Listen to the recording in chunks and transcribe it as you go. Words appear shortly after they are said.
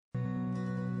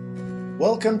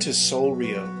Welcome to Soul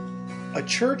Rio, a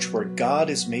church where God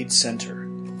is made center,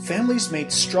 families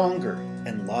made stronger,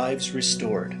 and lives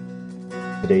restored.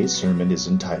 Today's sermon is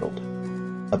entitled,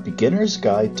 A Beginner's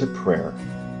Guide to Prayer,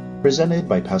 presented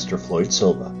by Pastor Floyd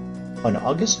Silva on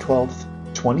August 12th,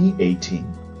 2018.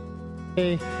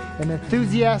 An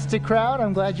enthusiastic crowd.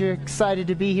 I'm glad you're excited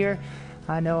to be here.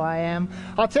 I know I am.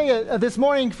 I'll tell you, this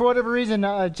morning, for whatever reason,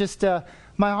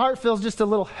 my heart feels just a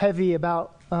little heavy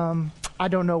about I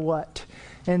don't know what.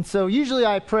 And so usually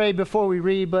I pray before we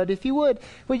read, but if you would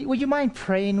you mind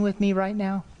praying with me right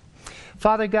now?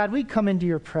 Father God, we come into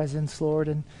your presence, Lord,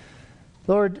 and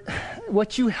Lord,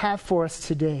 what you have for us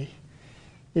today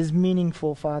is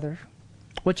meaningful, Father.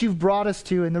 What you've brought us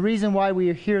to, and the reason why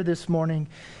we are here this morning,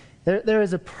 there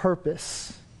is a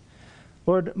purpose.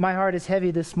 Lord, my heart is heavy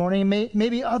this morning.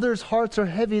 Maybe others' hearts are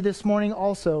heavy this morning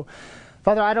also.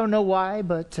 Father, I don't know why,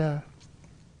 but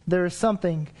there is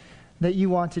something that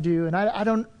you want to do. And I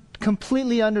don't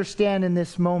completely understand in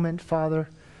this moment, Father.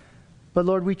 But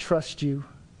Lord, we trust you.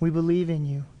 We believe in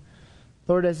you.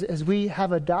 Lord, as we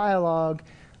have a dialogue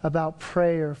about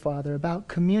prayer, Father, about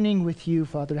communing with you,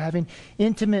 Father, having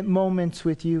intimate moments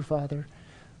with you, Father,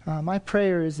 my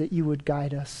prayer is that you would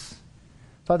guide us.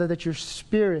 Father, that your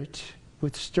Spirit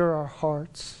would stir our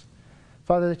hearts.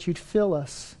 Father, that you'd fill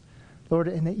us, Lord,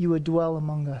 and that you would dwell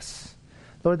among us.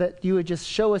 Lord, that you would just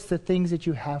show us the things that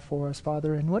you have for us,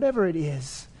 Father, and whatever it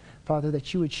is, Father,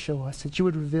 that you would show us, that you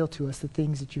would reveal to us the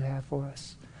things that you have for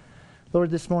us. Lord,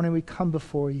 this morning we come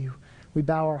before you. We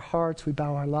bow our hearts, we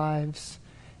bow our lives,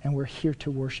 and we're here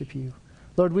to worship you.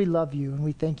 Lord, we love you, and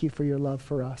we thank you for your love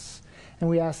for us. And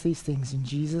we ask these things in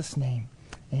Jesus' name.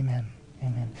 Amen.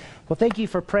 Amen. Well, thank you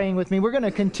for praying with me. We're going to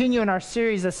continue in our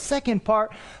series, the second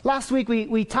part. Last week,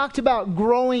 we talked about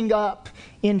growing up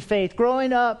in faith,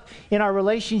 growing up in our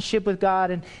relationship with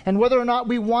God, and whether or not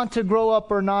we want to grow up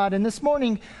or not. And this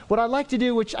morning, what I'd like to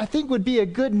do, which I think would be a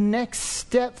good next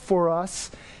step for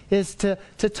us, is to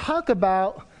talk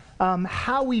about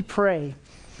how we pray.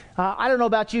 I don't know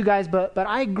about you guys, but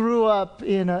I grew up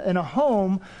in a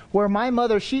home where my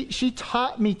mother, she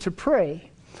taught me to pray.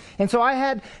 And so I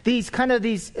had these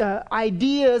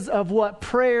ideas of what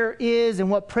prayer is and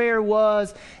what prayer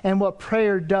was and what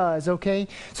prayer does, okay?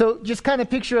 So just kind of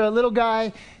picture a little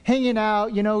guy hanging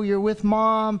out, you're with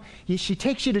mom, she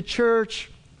takes you to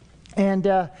church, and,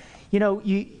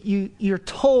 you're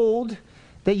told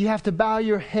that you have to bow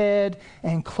your head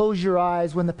and close your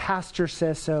eyes when the pastor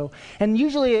says so. And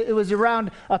usually it was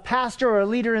around a pastor or a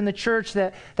leader in the church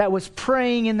that was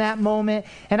praying in that moment.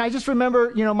 And I just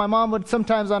remember, my mom would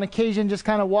sometimes on occasion just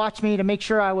kind of watch me to make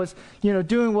sure I was,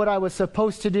 doing what I was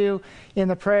supposed to do in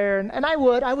the prayer. And I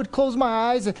would close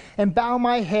my eyes and bow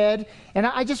my head. And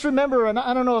I just remember, and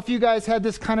I don't know if you guys had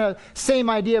this kind of same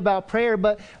idea about prayer,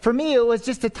 but for me it was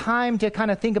just a time to kind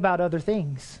of think about other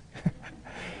things.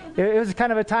 It was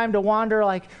kind of a time to wander,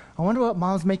 like, I wonder what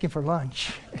mom's making for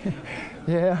lunch.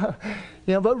 Yeah.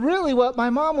 But really what my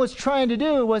mom was trying to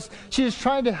do was she was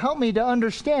trying to help me to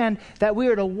understand that we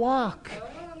are to walk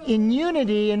in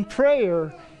unity in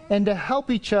prayer and to help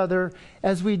each other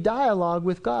as we dialogue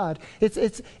with God.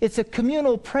 It's a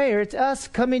communal prayer. It's us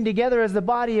coming together as the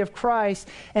body of Christ,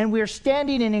 and we're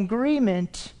standing in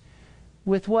agreement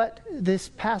with what this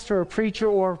pastor or preacher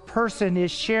or person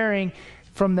is sharing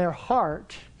from their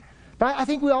heart. But I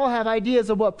think we all have ideas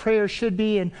of what prayer should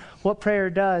be and what prayer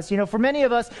does. For many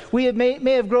of us, we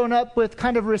may have grown up with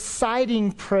kind of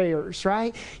reciting prayers,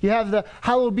 right? You have the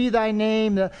hallowed be thy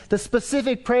name, the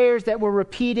specific prayers that were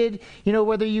repeated.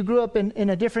 Whether you grew up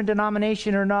in a different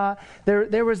denomination or not,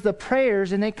 there was the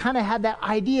prayers, and they kind of had that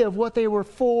idea of what they were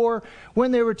for,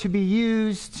 when they were to be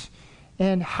used,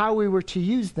 and how we were to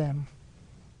use them.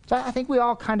 So I think we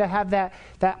all kind of have that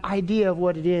idea of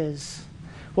what it is.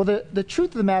 Well, the truth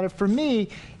of the matter for me,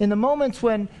 in the moments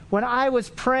when I was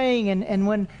praying and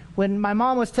when my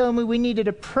mom was telling me we needed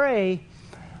to pray,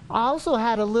 I also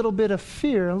had a little bit of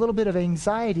fear, a little bit of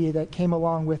anxiety that came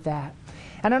along with that.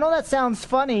 And I know that sounds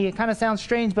funny, it kind of sounds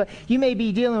strange, but you may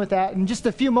be dealing with that. In just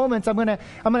a few moments, I'm gonna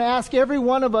ask every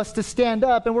one of us to stand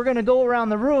up, and we're going to go around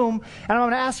the room, and I'm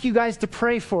going to ask you guys to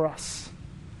pray for us.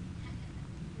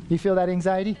 You feel that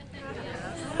anxiety?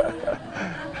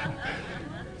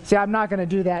 See, I'm not going to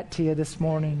do that to you this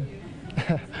morning.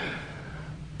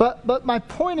 But my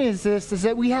point is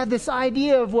that we have this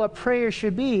idea of what prayer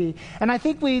should be. And I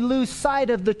think we lose sight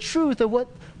of the truth of what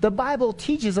the Bible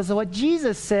teaches us, of what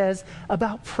Jesus says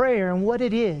about prayer and what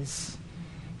it is.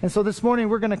 And so this morning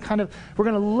we're going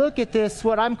to look at this,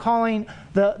 what I'm calling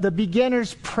the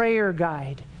beginner's prayer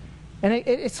guide. And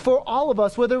it's for all of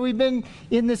us, whether we've been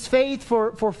in this faith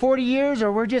for 40 years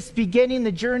or we're just beginning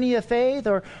the journey of faith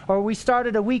or we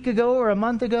started a week ago or a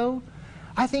month ago.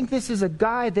 I think this is a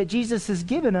guide that Jesus has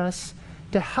given us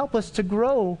to help us to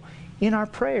grow in our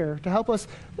prayer, to help us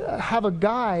have a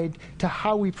guide to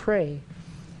how we pray.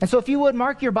 And so if you would,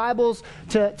 mark your Bibles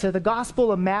to the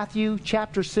Gospel of Matthew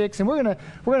chapter 6. And we're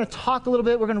going to talk a little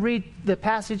bit. We're going to read the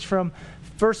passage from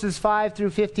verses 5 through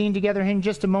 15 together in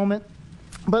just a moment.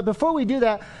 But before we do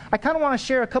that, I kind of want to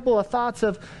share a couple of thoughts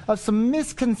of some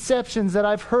misconceptions that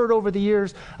I've heard over the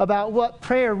years about what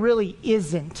prayer really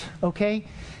isn't, okay?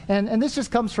 And this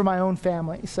just comes from my own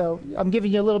family. So I'm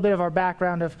giving you a little bit of our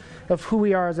background of who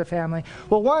we are as a family.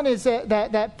 Well, one is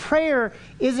that prayer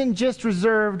isn't just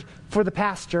reserved for the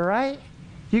pastor, right?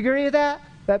 Do you agree with that?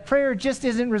 That prayer just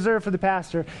isn't reserved for the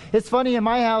pastor. It's funny, in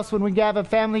my house, when we have a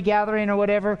family gathering or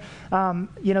whatever,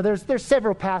 there's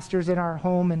several pastors in our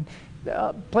home, and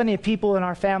plenty of people in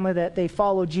our family that they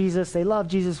follow Jesus. They love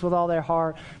Jesus with all their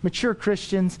heart, mature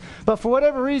Christians. But for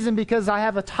whatever reason, because I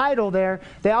have a title there,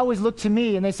 they always look to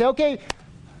me and they say, okay,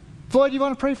 Floyd, you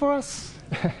want to pray for us?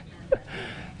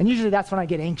 And usually that's when I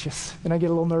get anxious and I get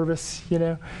a little nervous,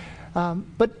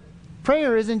 But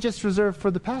prayer isn't just reserved for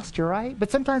the pastor, right?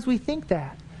 But sometimes we think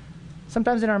that.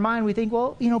 Sometimes in our mind we think,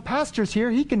 well, pastor's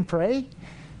here, he can pray.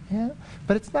 Yeah,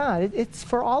 but it's not. It's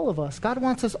for all of us. God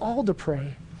wants us all to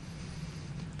pray.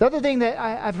 The other thing that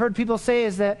I've heard people say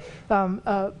is that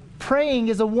praying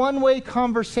is a one-way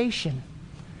conversation.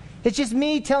 It's just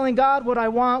me telling God what I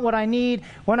want, what I need,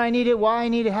 when I need it, why I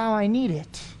need it, how I need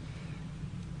it.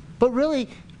 But really,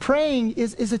 praying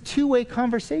is a two-way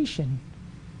conversation.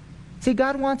 See,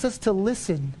 God wants us to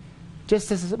listen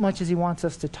just as much as He wants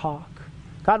us to talk.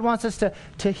 God wants us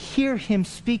to hear Him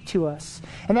speak to us.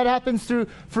 And that happens through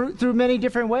many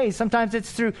different ways. Sometimes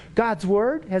it's through God's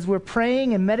Word. As we're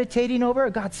praying and meditating over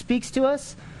it, God speaks to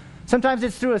us. Sometimes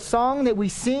it's through a song that we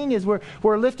sing as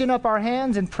we're lifting up our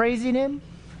hands and praising Him.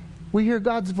 We hear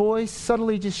God's voice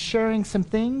subtly just sharing some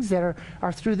things that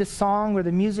are through the song or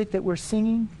the music that we're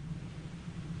singing.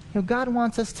 God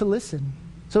wants us to listen.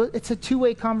 So it's a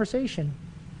two-way conversation.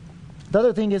 The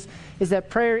other thing is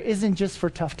that prayer isn't just for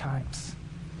tough times.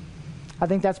 I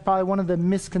think that's probably one of the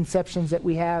misconceptions that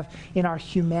we have in our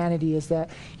humanity is that,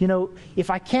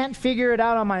 if I can't figure it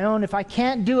out on my own, if I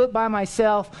can't do it by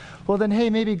myself, well then,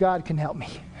 hey, maybe God can help me.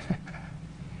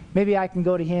 Maybe I can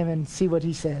go to Him and see what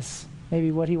He says,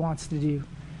 maybe what He wants to do.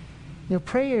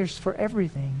 Prayer is for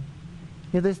everything.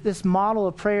 This model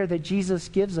of prayer that Jesus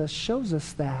gives us shows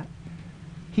us that.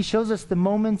 He shows us the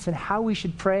moments and how we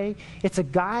should pray. It's a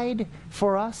guide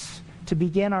for us to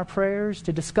begin our prayers,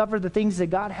 to discover the things that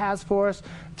God has for us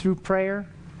through prayer.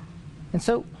 And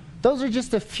so those are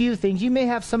just a few things. You may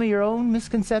have some of your own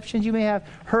misconceptions. You may have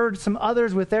heard some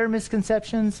others with their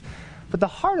misconceptions. But the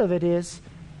heart of it is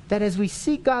that as we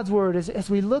seek God's Word, as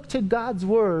we look to God's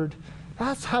Word,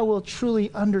 that's how we'll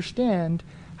truly understand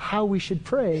how we should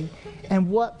pray and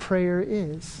what prayer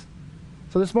is.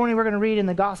 So this morning we're going to read in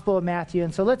the Gospel of Matthew.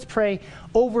 And so let's pray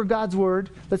over God's Word.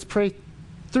 Let's pray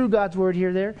through God's Word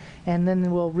there, and then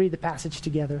we'll read the passage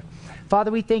together.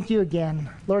 Father, we thank You again.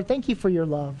 Lord, thank You for Your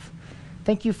love.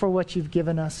 Thank You for what You've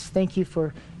given us. Thank You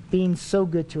for being so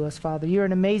good to us, Father. You're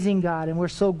an amazing God, and we're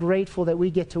so grateful that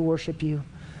we get to worship You.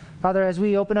 Father, as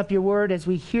we open up Your Word, as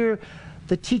we hear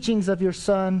the teachings of Your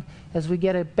Son, as we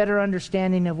get a better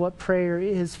understanding of what prayer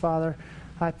is, Father,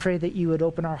 I pray that You would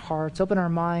open our hearts, open our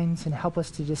minds, and help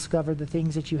us to discover the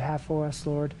things that You have for us,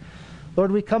 Lord.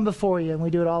 Lord, we come before You, and we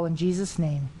do it all in Jesus'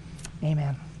 name.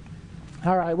 Amen.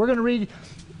 All right, we're going to read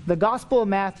the Gospel of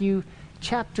Matthew,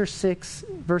 chapter 6,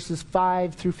 verses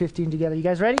 5 through 15 together. You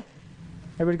guys ready?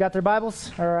 Everybody got their Bibles?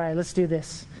 All right, let's do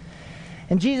this.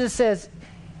 And Jesus says,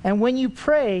 "And when you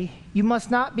pray, you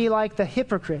must not be like the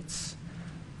hypocrites,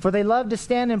 for they love to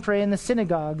stand and pray in the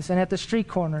synagogues and at the street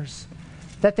corners,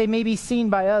 that they may be seen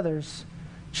by others.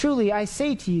 Truly, I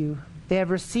say to you, they have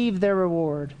received their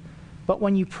reward. But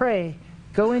when you pray,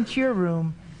 go into your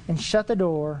room and shut the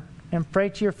door and pray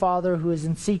to your Father who is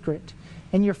in secret.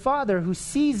 And your Father who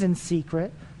sees in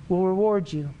secret will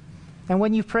reward you. And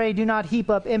when you pray, do not heap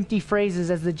up empty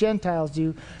phrases as the Gentiles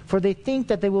do, for they think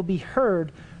that they will be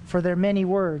heard for their many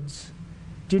words.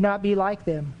 Do not be like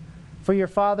them, for your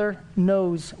Father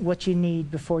knows what you need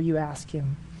before you ask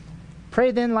Him.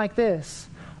 Pray then like this: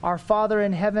 Our Father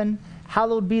in heaven,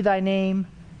 hallowed be Thy name.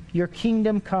 Your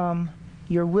kingdom come.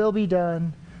 Your will be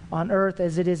done on earth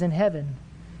as it is in heaven.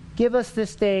 Give us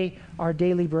this day our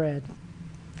daily bread.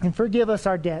 And forgive us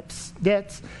our debts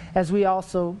as we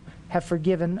also have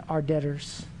forgiven our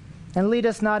debtors. And lead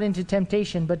us not into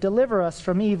temptation, but deliver us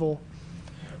from evil.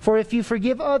 For if you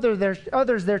forgive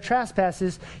others their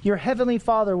trespasses, your heavenly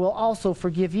Father will also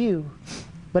forgive you.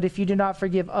 But if you do not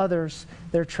forgive others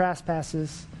their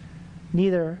trespasses,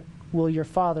 neither will your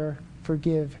Father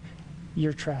forgive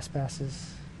your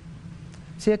trespasses.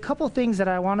 See, a couple things that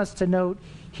I want us to note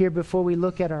here before we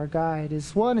look at our guide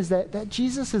is, one is that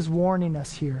Jesus is warning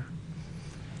us here.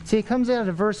 See, it comes out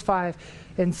of verse 5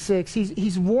 and 6.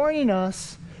 He's warning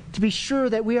us to be sure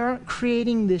that we aren't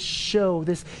creating this show,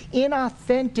 this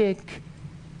inauthentic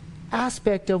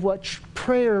aspect of what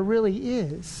prayer really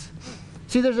is.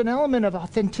 See, there's an element of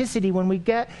authenticity when we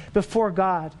get before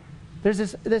God. There's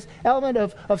this element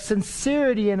of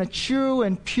sincerity and a true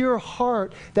and pure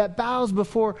heart that bows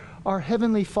before our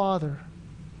Heavenly Father.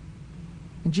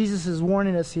 And Jesus is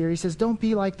warning us here. He says, don't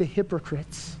be like the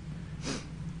hypocrites.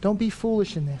 Don't be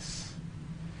foolish in this.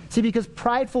 See, because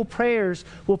prideful prayers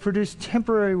will produce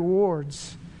temporary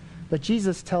rewards. But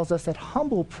Jesus tells us that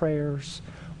humble prayers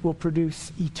will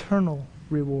produce eternal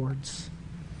rewards.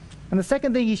 And the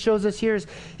second thing he shows us here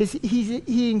is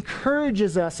he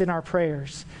encourages us in our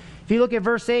prayers. If you look at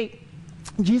verse 8,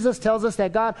 Jesus tells us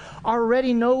that God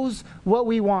already knows what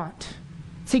we want.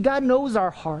 See, God knows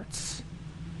our hearts.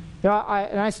 You know,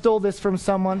 I stole this from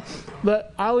someone,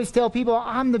 but I always tell people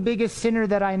I'm the biggest sinner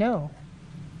that I know.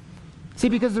 See,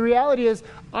 because the reality is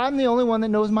I'm the only one that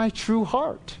knows my true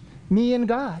heart, me and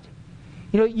God.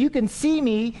 You know, you can see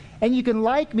me and you can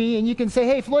like me and you can say,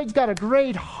 hey, Floyd's got a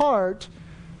great heart.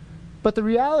 But the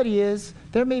reality is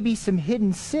there may be some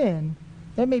hidden sin.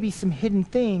 There may be some hidden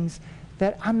things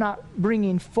that I'm not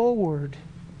bringing forward.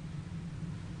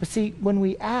 But see, when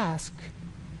we ask,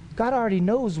 God already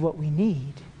knows what we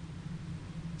need.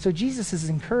 So Jesus is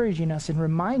encouraging us and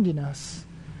reminding us,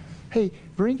 hey,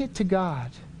 bring it to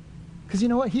God. Because you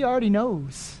know what? He already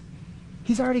knows.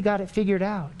 He's already got it figured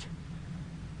out.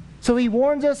 So he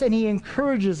warns us and he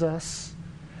encourages us.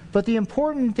 But the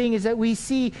important thing is that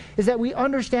we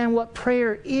understand what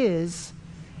prayer is.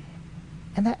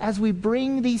 And that as we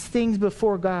bring these things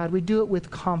before God, we do it with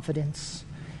confidence.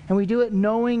 And we do it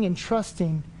knowing and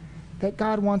trusting that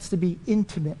God wants to be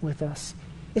intimate with us.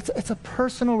 It's a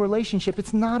personal relationship.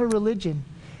 It's not a religion.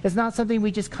 It's not something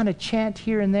we just kind of chant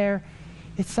here and there.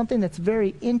 It's something that's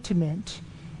very intimate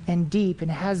and deep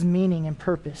and has meaning and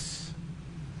purpose.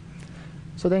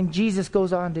 So then Jesus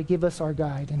goes on to give us our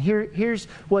guide. And here's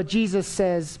what Jesus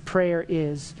says prayer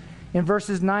is. In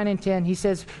verses 9 and 10, he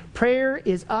says, prayer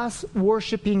is us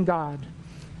worshiping God.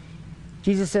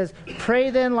 Jesus says, pray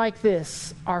then like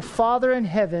this, our Father in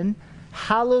heaven,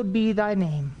 hallowed be thy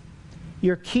name.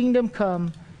 Your kingdom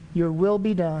come, your will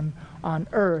be done on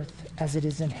earth as it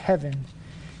is in heaven.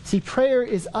 See, prayer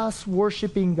is us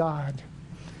worshiping God.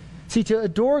 See, to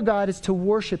adore God is to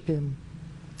worship Him.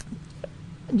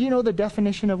 Do you know the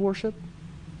definition of worship?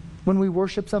 When we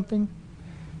worship something?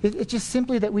 It's just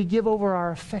simply that we give over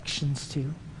our affections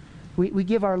to. We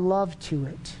give our love to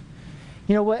it.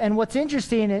 You know, and what's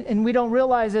interesting, and we don't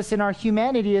realize this in our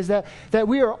humanity, is that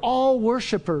we are all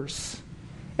worshipers.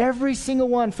 Every single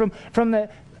one, from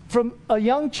a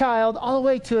young child all the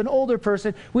way to an older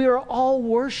person, we are all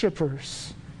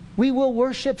worshipers. We will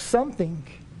worship something.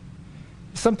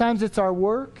 Sometimes it's our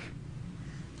work.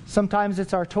 Sometimes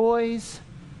it's our toys.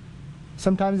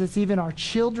 Sometimes it's even our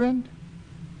children.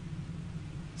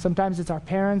 Sometimes it's our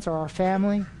parents or our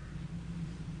family.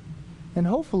 And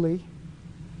hopefully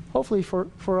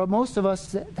for most of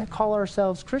us that call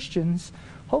ourselves Christians,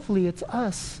 hopefully it's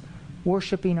us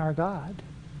worshiping our God,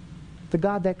 the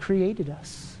God that created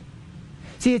us.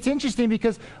 See, it's interesting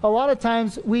because a lot of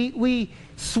times we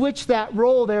switch that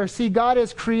role there. See, God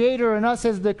as creator and us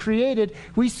as the created.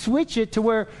 We switch it to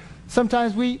where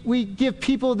sometimes we give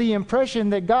people the impression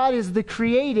that God is the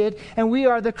created and we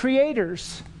are the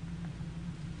creators.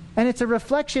 And it's a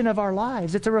reflection of our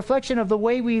lives. It's a reflection of the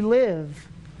way we live.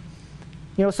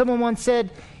 You know, someone once said,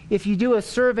 if you do a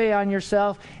survey on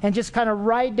yourself and just kind of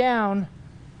write down,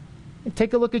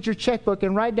 take a look at your checkbook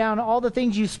and write down all the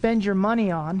things you spend your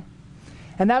money on,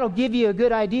 and that'll give you a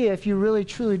good idea if you really,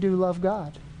 truly do love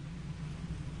God.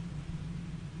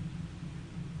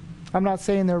 I'm not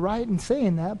saying they're right in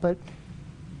saying that, but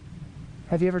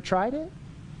have you ever tried it?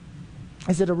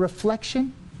 Is it a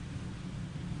reflection?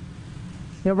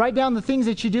 You know, write down the things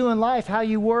that you do in life, how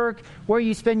you work, where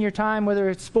you spend your time, whether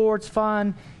it's sports,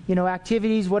 fun, you know,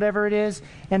 activities, whatever it is,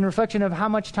 and reflection of how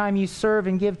much time you serve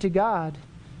and give to God.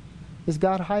 Is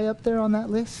God high up there on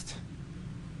that list?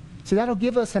 See, that'll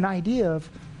give us an idea of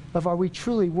are we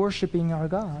truly worshiping our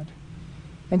God.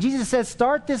 And Jesus says,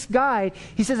 start this guide.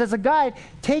 He says, as a guide,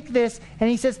 take this, and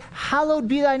he says, hallowed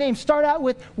be thy name. Start out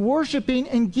with worshiping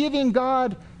and giving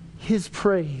God his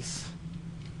praise.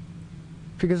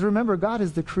 Because remember, God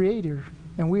is the creator,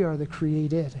 and we are the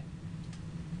created.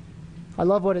 I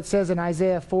love what it says in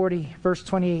Isaiah 40, verse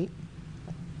 28.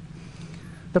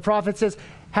 The prophet says,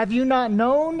 "Have you not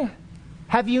known?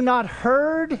 Have you not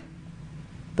heard?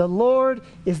 The Lord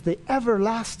is the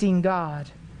everlasting God,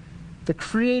 the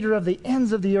creator of the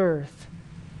ends of the earth.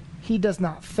 He does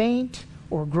not faint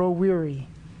or grow weary.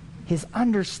 His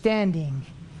understanding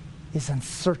is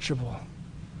unsearchable."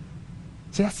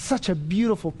 See, that's such a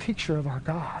beautiful picture of our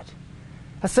God.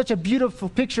 That's such a beautiful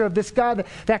picture of this God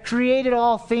that created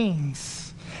all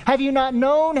things. Have you not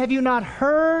known? Have you not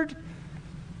heard?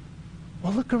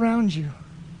 Well, look around you.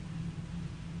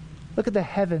 Look at the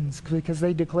heavens, because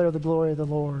they declare the glory of the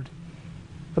Lord.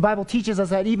 The Bible teaches us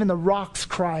that even the rocks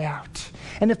cry out.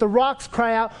 And if the rocks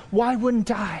cry out, why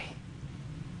wouldn't I?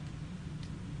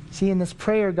 See, in this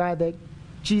prayer guide that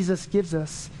Jesus gives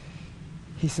us,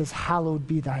 he says, "Hallowed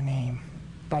be thy name.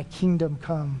 Thy kingdom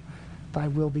come, thy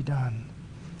will be done."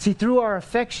 See, through our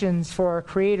affections for our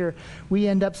Creator, we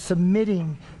end up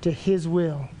submitting to his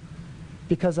will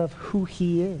because of who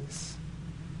he is.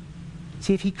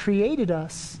 See, if he created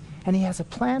us and he has a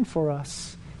plan for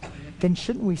us, then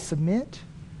shouldn't we submit?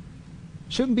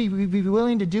 Shouldn't we be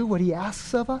willing to do what he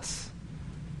asks of us?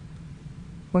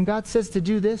 When God says to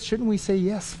do this, shouldn't we say,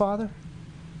 "Yes, Father"?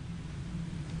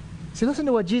 See, listen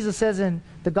to what Jesus says in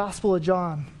the Gospel of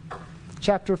John,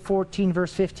 chapter 14,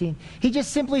 verse 15. He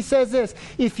just simply says this: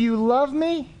 "If you love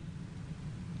me,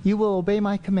 you will obey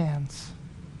my commands."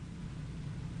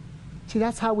 See,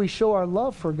 that's how we show our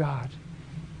love for God,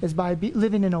 is by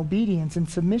living in obedience and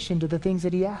submission to the things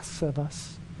that he asks of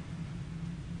us.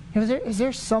 You know, is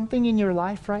there something in your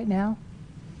life right now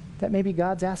that maybe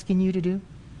God's asking you to do?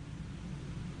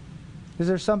 Is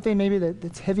there something maybe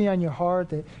that's heavy on your heart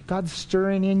that God's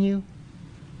stirring in you?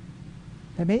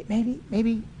 That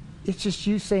maybe it's just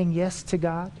you saying yes to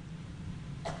God,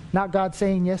 not God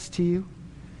saying yes to you?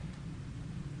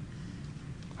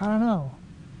 I don't know.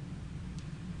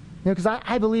 You know, because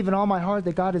I believe in all my heart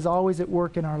that God is always at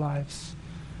work in our lives.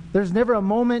 There's never a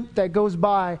moment that goes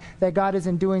by that God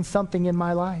isn't doing something in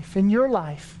my life, in your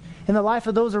life, in the life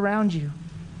of those around you.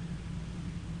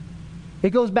 It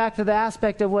goes back to the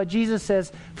aspect of what Jesus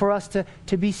says for us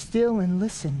to be still and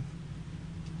listen.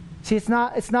 See, it's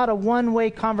not a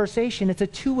one-way conversation. It's a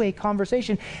two-way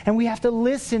conversation. And we have to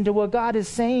listen to what God is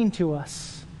saying to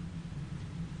us.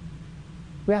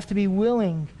 We have to be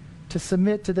willing to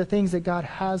submit to the things that God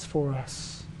has for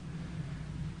us.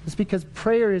 It's because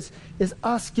prayer is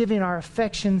us giving our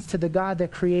affections to the God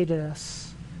that created us.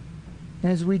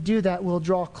 And as we do that, we'll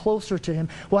draw closer to him.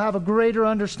 We'll have a greater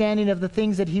understanding of the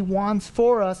things that he wants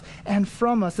for us and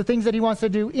from us, the things that he wants to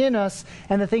do in us,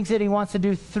 and the things that he wants to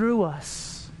do through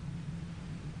us.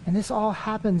 And this all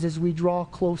happens as we draw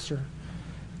closer.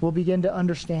 We'll begin to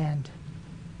understand.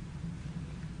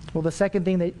 Well, the second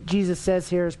thing that Jesus says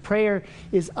here is prayer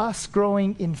is us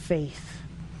growing in faith.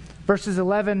 Verses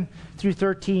 11 through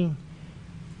 13.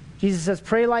 Jesus says,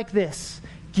 "Pray like this: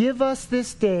 Give us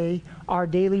this day our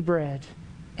daily bread,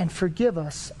 and forgive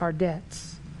us our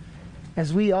debts,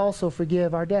 as we also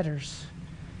forgive our debtors.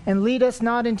 And lead us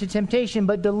not into temptation,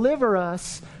 but deliver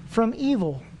us from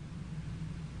evil."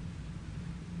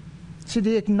 See,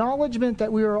 the acknowledgement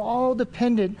that we are all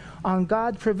dependent on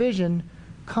God's provision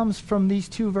comes from these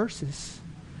two verses.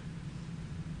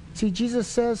 See, Jesus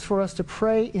says for us to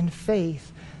pray in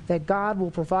faith that God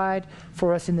will provide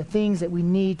for us in the things that we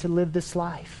need to live this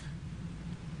life.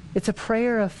 It's a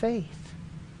prayer of faith.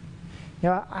 You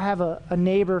know, I have a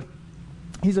neighbor.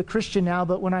 He's a Christian now,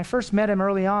 but when I first met him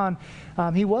early on,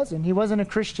 he wasn't. He wasn't a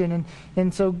Christian,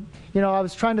 and so I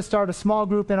was trying to start a small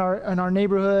group in our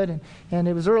neighborhood, and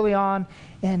it was early on,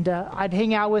 and I'd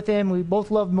hang out with him. We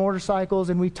both loved motorcycles,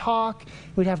 and we'd talk.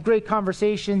 We'd have great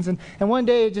conversations, and one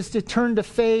day it turned to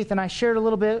faith, and I shared a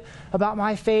little bit about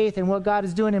my faith and what God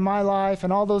is doing in my life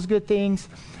and all those good things,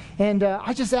 and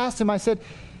I just asked him. I said,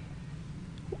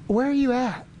 "Where are you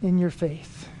at in your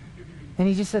faith?" And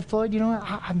he just said, "Floyd, you know what?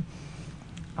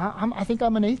 I think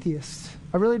I'm an atheist.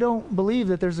 I really don't believe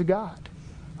that there's a God.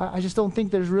 I just don't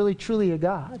think there's really truly a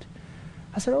God."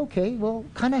 I said, "Okay, well,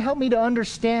 kind of help me to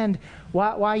understand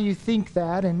why you think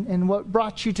that and what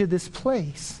brought you to this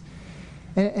place."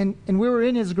 And we were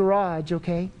in his garage,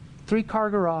 okay? 3-car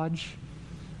garage,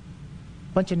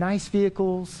 bunch of nice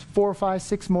vehicles, 4, 5,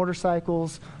 6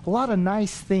 motorcycles, a lot of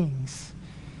nice things.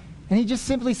 And he just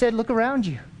simply said, "Look around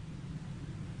you."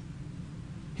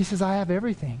 He says, "I have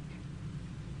everything."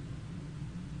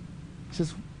 He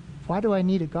says, "Why do I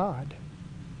need a God?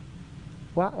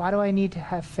 Why do I need to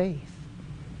have faith?"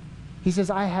 He says,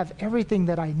 "I have everything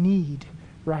that I need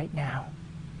right now."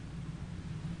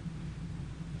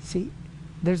 See,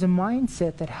 there's a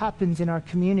mindset that happens in our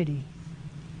community.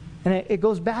 And it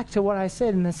goes back to what I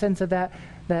said in the sense of that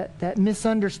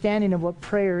misunderstanding of what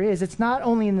prayer is. It's not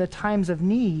only in the times of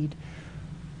need,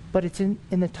 but it's in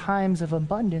the times of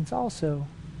abundance also.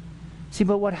 See,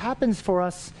 but what happens for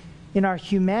us in our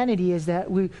humanity is that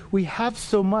we have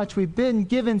so much, we've been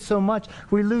given so much,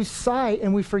 we lose sight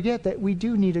and we forget that we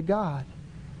do need a God,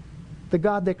 the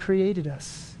God that created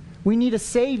us. We need a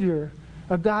Savior,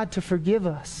 a God to forgive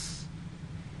us.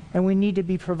 And we need to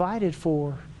be provided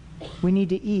for. We need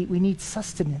to eat. We need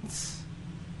sustenance.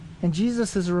 And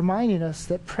Jesus is reminding us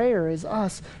that prayer is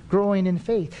us growing in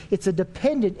faith. It's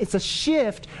a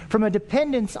shift from a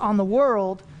dependence on the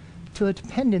world to a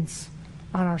dependence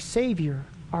on our Savior,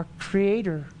 our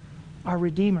Creator, our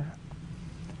Redeemer.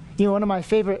 You know, one of my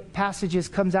favorite passages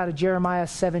comes out of Jeremiah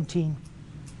 17.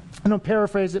 I'm going to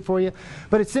paraphrase it for you,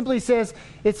 but it simply says,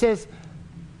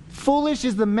 foolish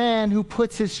is the man who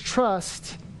puts his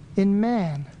trust in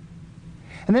man.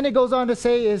 And then it goes on to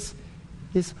say, is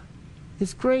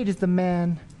great is the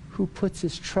man who puts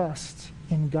his trust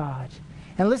in God.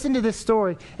 And listen to this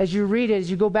story as you read it,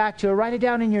 as you go back to it. Write it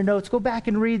down in your notes. Go back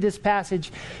and read this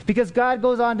passage. Because God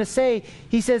goes on to say,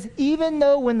 he says, even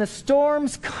though when the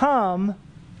storms come,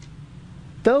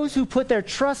 those who put their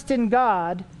trust in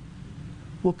God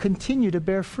will continue to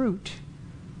bear fruit.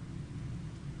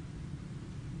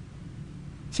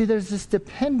 See, there's this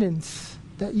dependence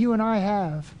that you and I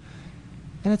have.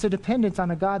 And it's a dependence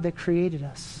on a God that created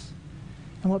us.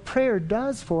 And what prayer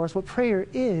does for us, what prayer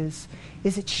is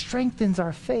it strengthens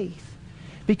our faith.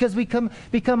 Because we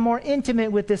become more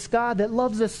intimate with this God that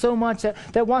loves us so much,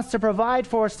 that wants to provide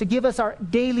for us, to give us our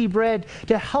daily bread,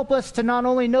 to help us to not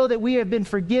only know that we have been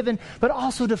forgiven, but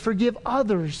also to forgive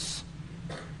others.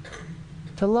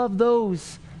 To love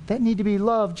those that need to be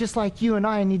loved, just like you and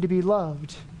I need to be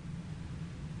loved.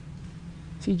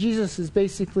 See, Jesus is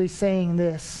basically saying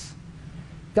this: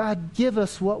 God, give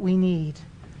us what we need.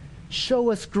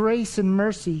 Show us grace and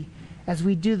mercy as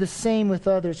we do the same with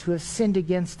others who have sinned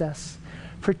against us.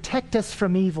 Protect us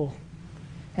from evil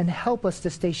and help us to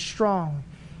stay strong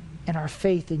in our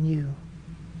faith in you.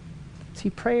 See,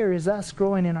 prayer is us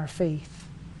growing in our faith.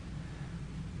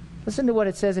 Listen to what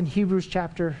it says in Hebrews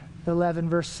chapter 11,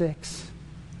 verse 6.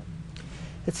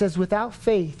 It says, without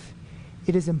faith,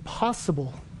 it is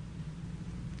impossible.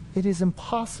 It is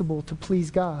impossible to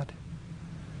please God.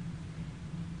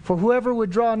 For whoever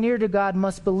would draw near to God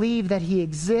must believe that he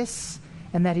exists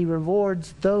and that he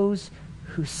rewards those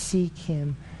who seek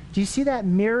him. Do you see that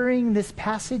mirroring this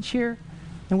passage here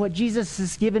and what Jesus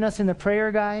has given us in the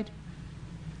prayer guide?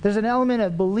 There's an element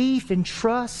of belief and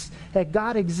trust that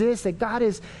God exists, that God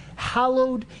is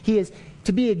hallowed, he is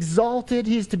to be exalted,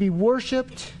 he is to be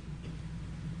worshipped.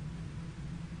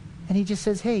 And he just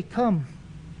says, hey, come,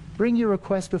 bring your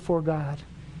request before God,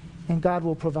 and God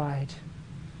will provide.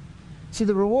 See,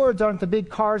 the rewards aren't the big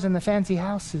cars and the fancy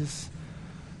houses.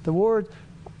 The rewards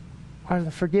are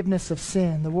the forgiveness of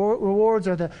sin. The rewards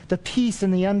are the peace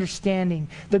and the understanding,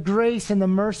 the grace and the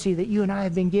mercy that you and I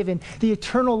have been given, the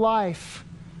eternal life,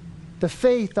 the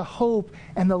faith, the hope,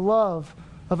 and the love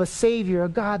of a Savior, a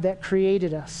God that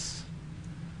created us.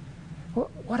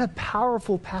 What a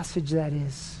powerful passage that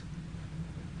is.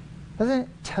 Doesn't it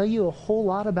tell you a whole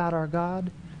lot about our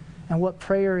God and what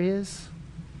prayer is?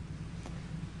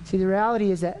 See, the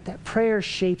reality is that prayer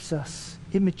shapes us.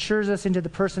 It matures us into the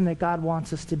person that God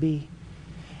wants us to be.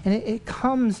 And it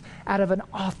comes out of an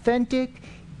authentic,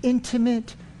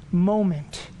 intimate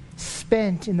moment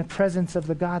spent in the presence of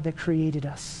the God that created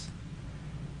us.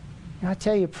 And I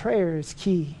tell you, prayer is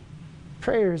key.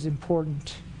 Prayer is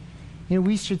important. You know,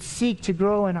 we should seek to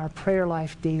grow in our prayer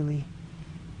life daily.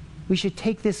 We should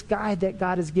take this guide that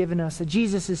God has given us, that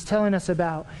Jesus is telling us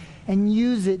about, and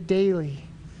use it daily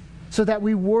so that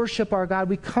we worship our God.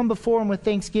 We come before him with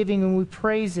thanksgiving and we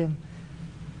praise him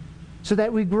so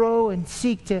that we grow and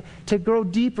seek to grow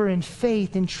deeper in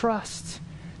faith and trust,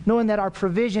 knowing that our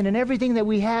provision and everything that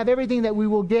we have, everything that we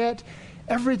will get,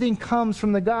 everything comes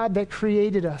from the God that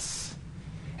created us.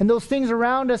 And those things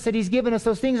around us that he's given us,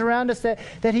 those things around us that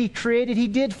he created, he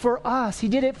did for us. He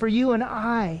did it for you and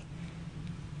I.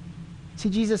 See,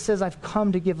 Jesus says, I've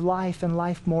come to give life and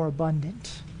life more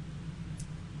abundant.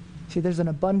 See, there's an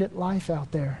abundant life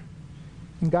out there.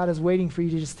 And God is waiting for you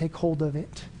to just take hold of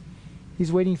it.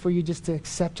 He's waiting for you just to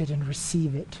accept it and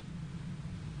receive it.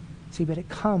 See, but it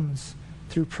comes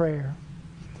through prayer.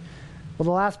 Well,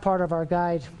 the last part of our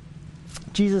guide,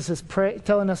 Jesus is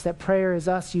telling us that prayer is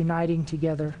us uniting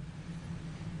together.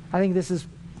 I think this is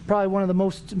probably one of the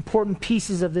most important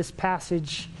pieces of this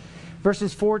passage.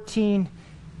 Verses 14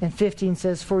 and 15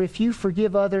 says, for if you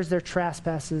forgive others their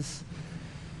trespasses,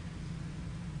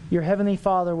 your heavenly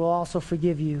Father will also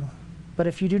forgive you. But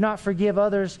if you do not forgive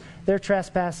others their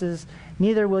trespasses,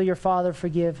 neither will your Father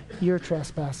forgive your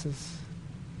trespasses.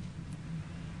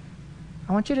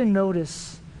 I want you to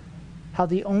notice how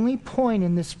the only point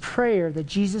in this prayer that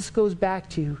Jesus goes back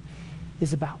to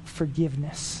is about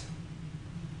forgiveness.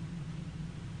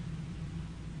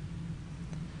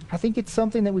 I think it's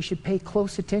something that we should pay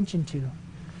close attention to.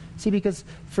 See, because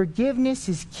forgiveness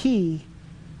is key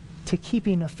to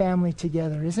keeping a family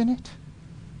together, isn't it?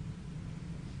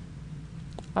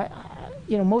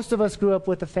 Most of us grew up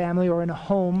with a family or in a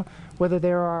home, whether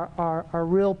they are our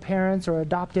real parents or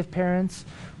adoptive parents,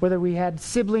 whether we had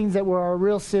siblings that were our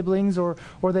real siblings or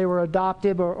they were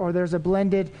adopted or there's a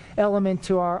blended element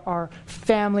to our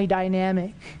family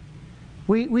dynamic.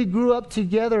 We grew up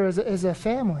together as a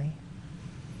family.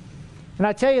 And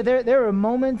I tell you, there are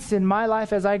moments in my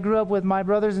life as I grew up with my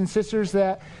brothers and sisters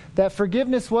that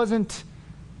forgiveness wasn't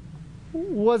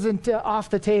off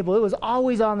the table. It was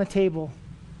always on the table.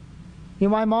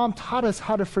 My mom taught us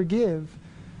how to forgive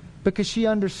because she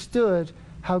understood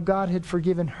how God had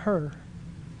forgiven her.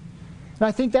 And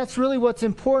I think that's really what's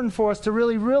important for us to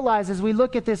really realize as we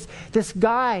look at this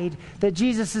guide that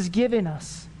Jesus has given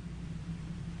us.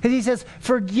 Because he says,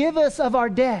 forgive us of our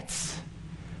debts.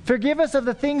 Forgive us of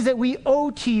the things that we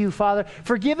owe to you, Father.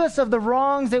 Forgive us of the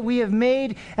wrongs that we have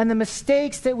made and the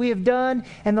mistakes that we have done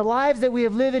and the lives that we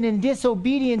have lived in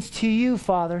disobedience to you,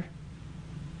 Father.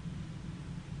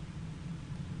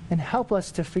 And help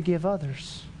us to forgive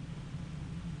others.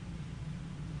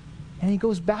 And he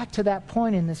goes back to that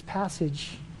point in this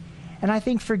passage. And I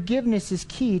think forgiveness is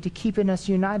key to keeping us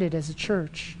united as a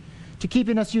church, to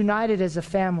keeping us united as a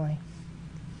family.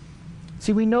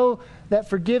 See, we know that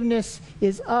forgiveness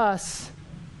is us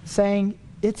saying,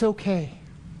 it's okay.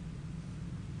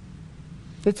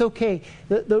 It's okay.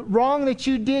 The wrong that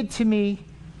you did to me,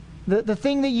 the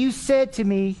thing that you said to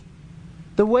me,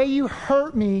 the way you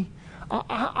hurt me,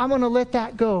 I'm going to let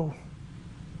that go.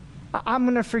 I'm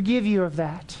going to forgive you of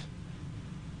that.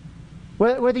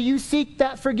 Whether you seek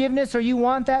that forgiveness or you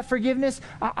want that forgiveness,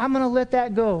 I'm going to let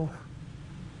that go.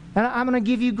 And I'm going to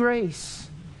give you grace.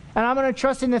 And I'm going to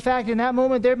trust in the fact in that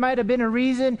moment there might have been a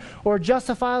reason or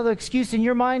justifiable excuse in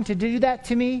your mind to do that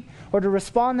to me or to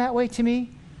respond that way to me.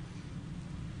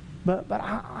 But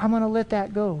I'm going to let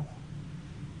that go.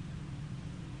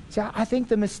 See, I think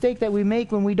the mistake that we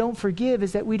make when we don't forgive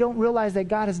is that we don't realize that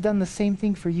God has done the same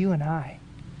thing for you and I.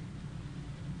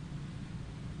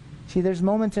 See, there's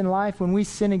moments in life when we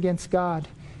sin against God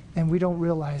and we don't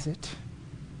realize it.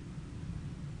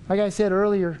 Like I said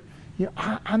earlier,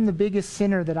 I'm the biggest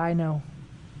sinner that I know.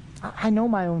 I know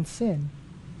my own sin.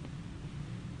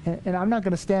 And I'm not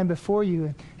going to stand before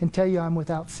you and tell you I'm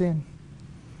without sin.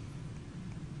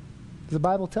 The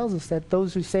Bible tells us that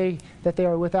those who say that they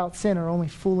are without sin are only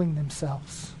fooling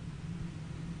themselves.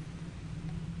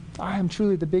 I am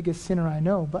truly the biggest sinner I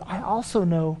know, but I also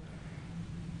know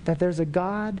that there's a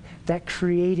God that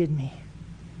created me.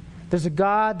 There's a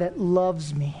God that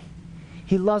loves me.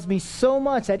 He loves me so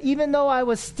much that even though I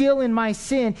was still in my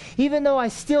sin, even though I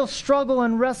still struggle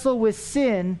and wrestle with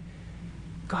sin,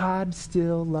 God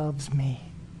still loves me.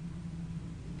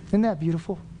 Isn't that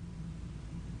beautiful?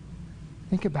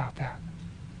 Think about that.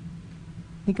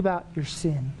 Think about your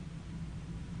sin.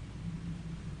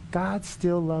 God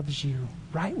still loves you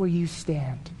right where you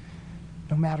stand,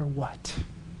 no matter what.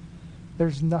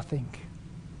 There's nothing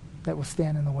that will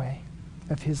stand in the way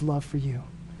of his love for you.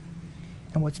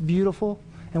 And what's beautiful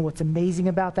and what's amazing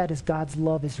about that is God's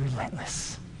love is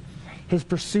relentless. His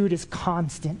pursuit is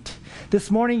constant. This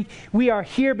morning, we are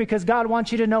here because God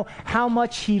wants you to know how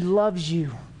much he loves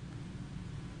you.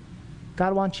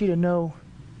 God wants you to know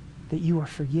that you are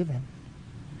forgiven.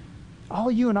 All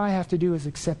you and I have to do is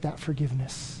accept that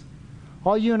forgiveness.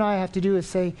 All you and I have to do is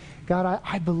say, God,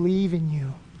 I believe in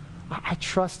you. I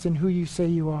trust in who you say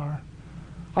you are.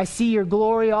 I see your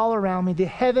glory all around me. The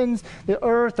heavens, the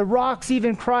earth, the rocks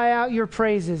even cry out your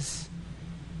praises.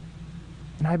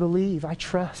 And I believe, I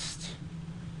trust.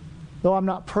 Though I'm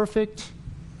not perfect,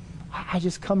 I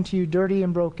just come to you dirty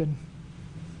and broken.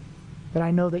 But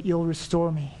I know that you'll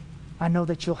restore me. I know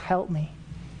that you'll help me.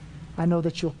 I know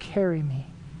that you'll carry me.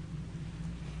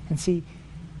 And see,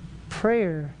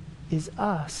 prayer is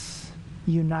us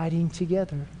uniting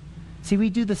together. See, we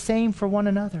do the same for one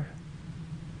another.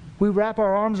 We wrap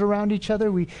our arms around each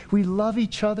other. We love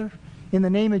each other. In the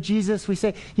name of Jesus, we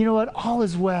say, you know what? All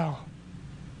is well.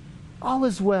 All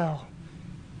is well.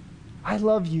 I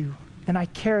love you, and I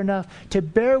care enough to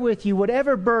bear with you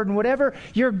whatever burden, whatever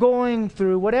you're going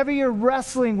through, whatever you're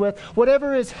wrestling with,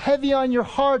 whatever is heavy on your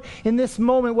heart in this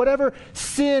moment, whatever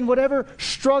sin, whatever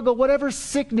struggle, whatever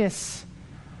sickness.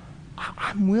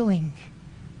 I'm willing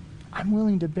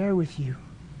to bear with you.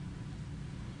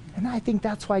 And I think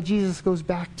that's why Jesus goes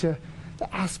back to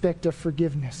the aspect of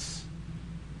forgiveness.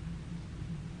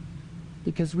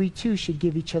 Because we too should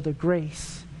give each other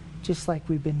grace, just like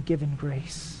we've been given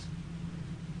grace.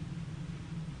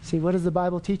 See, what does the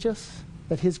Bible teach us?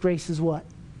 That His grace is what?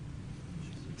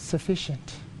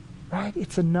 Sufficient. Right?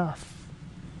 It's enough.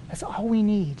 That's all we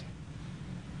need.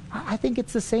 I think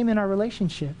it's the same in our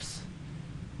relationships.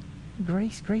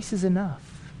 Grace is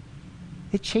enough.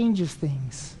 It changes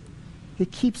things.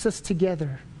 It keeps us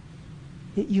together.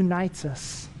 It unites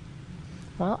us.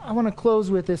 Well, I want to close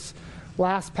with this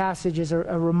last passage as a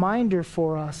reminder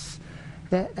for us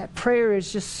that prayer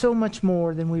is just so much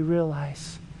more than we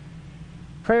realize.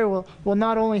 Prayer will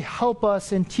not only help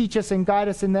us and teach us and guide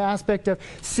us in the aspect of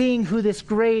seeing who this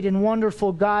great and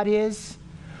wonderful God is,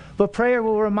 but prayer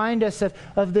will remind us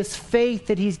of this faith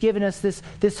that He's given us,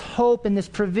 this hope and this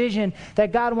provision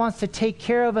that God wants to take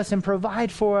care of us and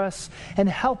provide for us and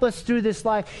help us through this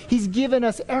life. He's given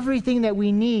us everything that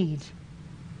we need.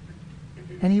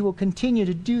 And He will continue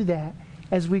to do that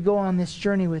as we go on this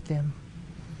journey with Him.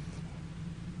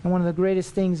 And one of the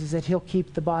greatest things is that He'll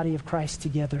keep the body of Christ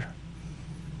together.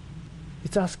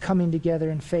 It's us coming together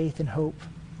in faith and hope.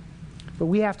 But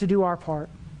we have to do our part.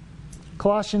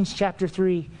 Colossians chapter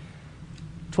 3,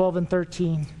 12 and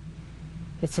 13.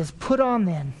 It says, "Put on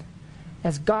then,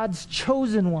 as God's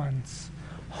chosen ones,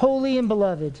 holy and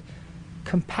beloved,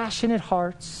 compassionate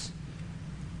hearts,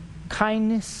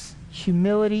 kindness,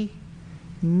 humility,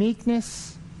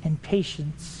 meekness, and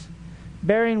patience,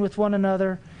 bearing with one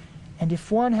another, and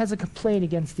if one has a complaint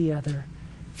against the other,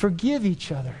 forgive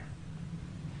each other."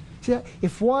 See that?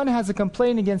 If one has a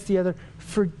complaint against the other,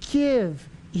 forgive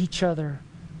each other.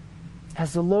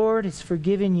 As the Lord has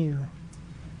forgiven you,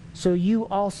 so you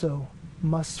also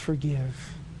must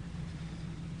forgive.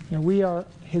 You know, we are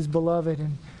His beloved,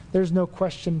 and there's no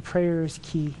question prayer is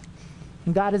key.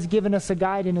 And God has given us a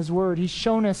guide in His Word. He's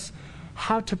shown us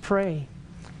how to pray,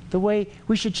 the way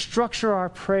we should structure our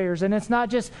prayers. And it's not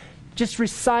just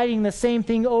reciting the same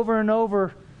thing over and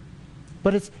over,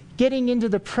 but it's getting into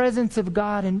the presence of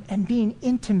God and being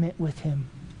intimate with Him.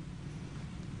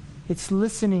 It's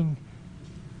listening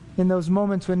in those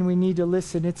moments when we need to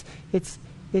listen. It's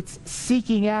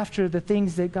seeking after the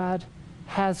things that God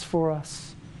has for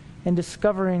us and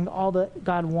discovering all that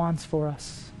God wants for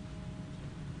us.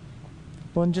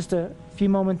 Well, in just a few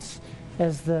moments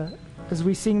as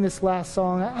we sing this last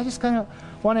song, I just kind of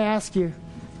want to ask you,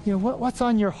 what's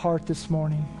on your heart this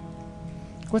morning?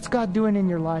 What's God doing in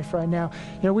your life right now?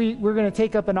 We're going to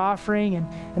take up an offering,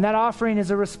 and that offering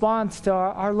is a response to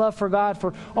our love for God,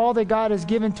 for all that God has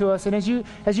given to us. And as you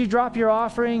drop your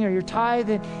offering or your tithe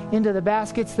into the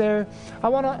baskets there, I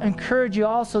want to encourage you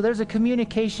also, there's a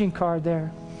communication card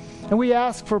there. And we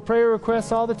ask for prayer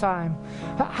requests all the time.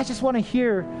 I just want to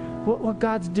hear what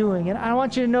God's doing. And I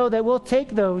want you to know that we'll take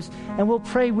those and we'll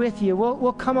pray with you.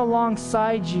 We'll come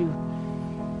alongside you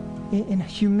in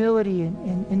humility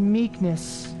and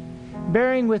meekness,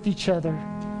 bearing with each other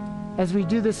as we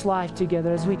do this life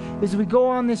together, as we go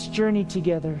on this journey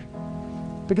together.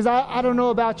 Because I don't know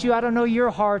about you. I don't know your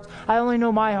heart. I only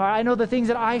know my heart. I know the things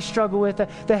that I struggle with,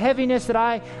 the heaviness that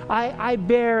I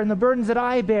bear and the burdens that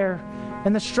I bear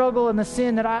and the struggle and the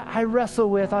sin that I wrestle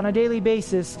with on a daily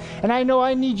basis. And I know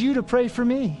I need you to pray for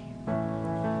me.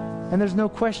 And there's no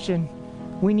question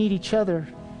we need each other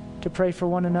to pray for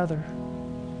one another.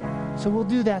 So we'll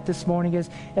do that this morning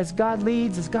as God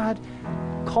leads, as God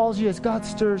calls you, as God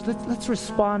stirs. Let's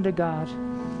respond to God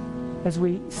as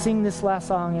we sing this last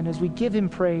song and as we give Him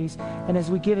praise and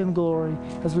as we give Him glory,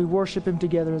 as we worship Him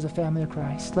together as a family of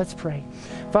Christ. Let's pray.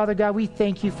 Father God, we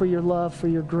thank You for Your love, for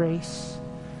Your grace.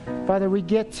 Father, we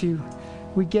get to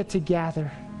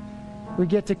gather. We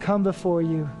get to come before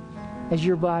You as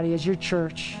Your body, as Your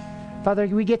church. Father,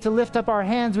 we get to lift up our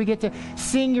hands. We get to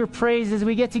sing Your praises.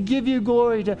 We get to give You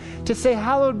glory, to say,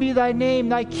 hallowed be Thy name,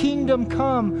 Thy kingdom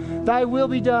come, Thy will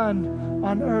be done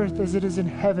on earth as it is in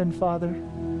heaven, Father.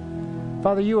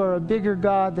 Father, You are a bigger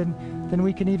God than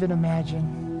we can even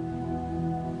imagine.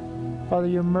 Father,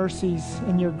 Your mercies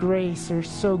and Your grace are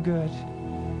so good.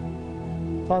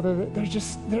 Father,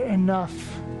 they're enough.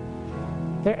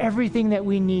 They're everything that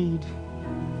we need.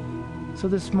 So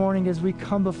this morning as we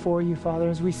come before You, Father,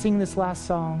 as we sing this last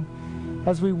song,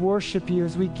 as we worship You,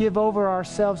 as we give over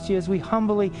ourselves to You, as we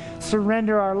humbly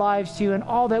surrender our lives to You and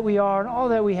all that we are and all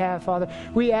that we have, Father,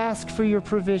 we ask for Your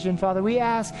provision, Father. We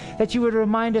ask that You would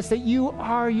remind us that You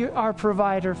are our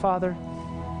provider, Father.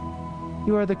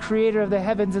 You are the creator of the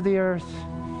heavens and the earth.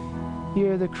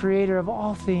 You are the creator of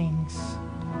all things.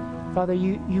 Father,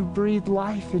 You breathe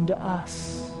life into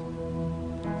us.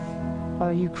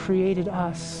 Father, you created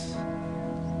us.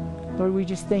 Lord, we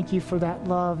just thank you for that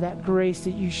love, that grace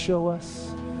that you show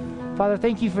us. Father,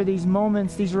 thank you for these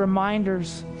moments, these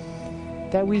reminders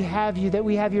that we have you, that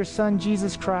we have your Son,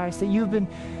 Jesus Christ, that you've been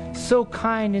so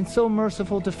kind and so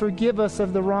merciful to forgive us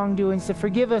of the wrongdoings, to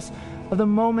forgive us of the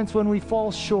moments when we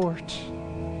fall short,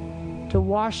 to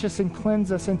wash us and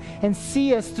cleanse us and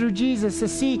see us through Jesus, to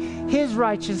see his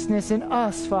righteousness in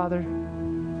us, Father.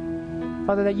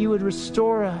 Father, that you would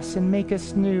restore us and make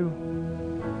us new,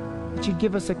 that you'd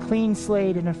give us a clean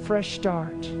slate and a fresh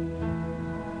start.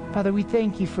 Father, we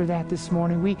thank you for that this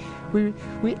morning. We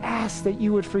ask that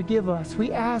you would forgive us.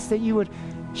 We ask that you would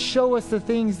show us the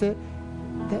things that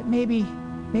maybe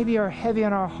are heavy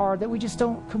on our heart, that we just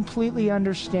don't completely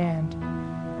understand.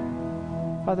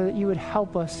 Father, that you would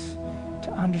help us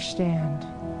to understand.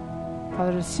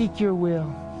 Father, to seek your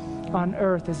will on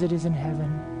earth as it is in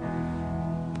heaven.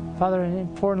 Father, and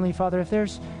importantly, Father, if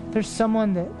there's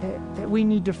someone that we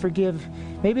need to forgive,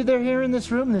 maybe they're here in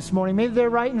this room this morning, maybe they're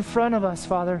right in front of us,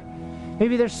 Father.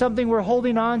 Maybe there's something we're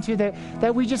holding on to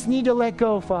that we just need to let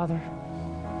go, Father.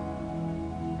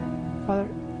 Father,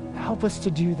 help us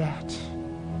to do that.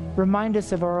 Remind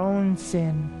us of our own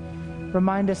sin.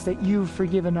 Remind us that you've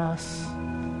forgiven us,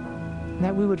 and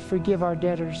that we would forgive our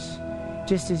debtors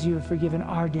just as you have forgiven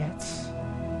our debts.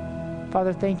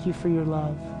 Father, thank you for your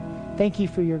love. Thank you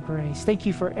for your grace. Thank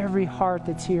you for every heart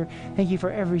that's here. Thank you for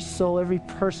every soul, every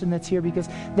person that's here, because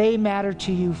they matter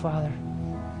to you, Father.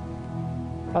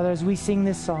 Father, as we sing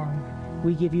this song,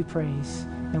 we give you praise,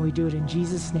 and we do it in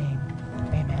Jesus' name.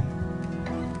 Amen.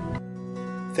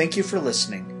 Thank you for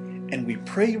listening, and we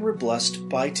pray you were blessed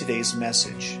by today's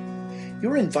message.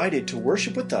 You are invited to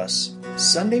worship with us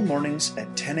Sunday mornings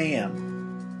at 10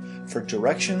 a.m. For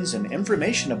directions and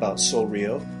information about Soul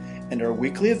Rio and our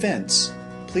weekly events,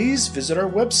 please visit our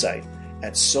website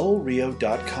at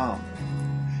soulrio.com.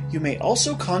 You may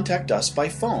also contact us by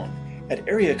phone at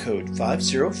area code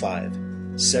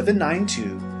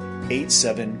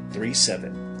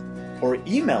 505-792-8737 or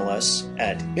email us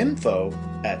at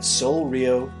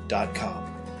info@soulrio.com.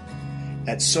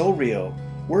 At Soul Rio,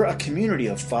 we're a community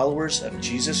of followers of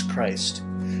Jesus Christ,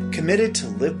 committed to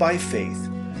live by faith,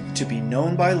 to be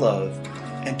known by love,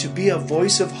 and to be a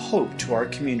voice of hope to our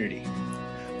community.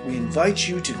 We invite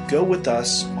you to go with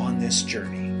us on this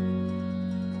journey.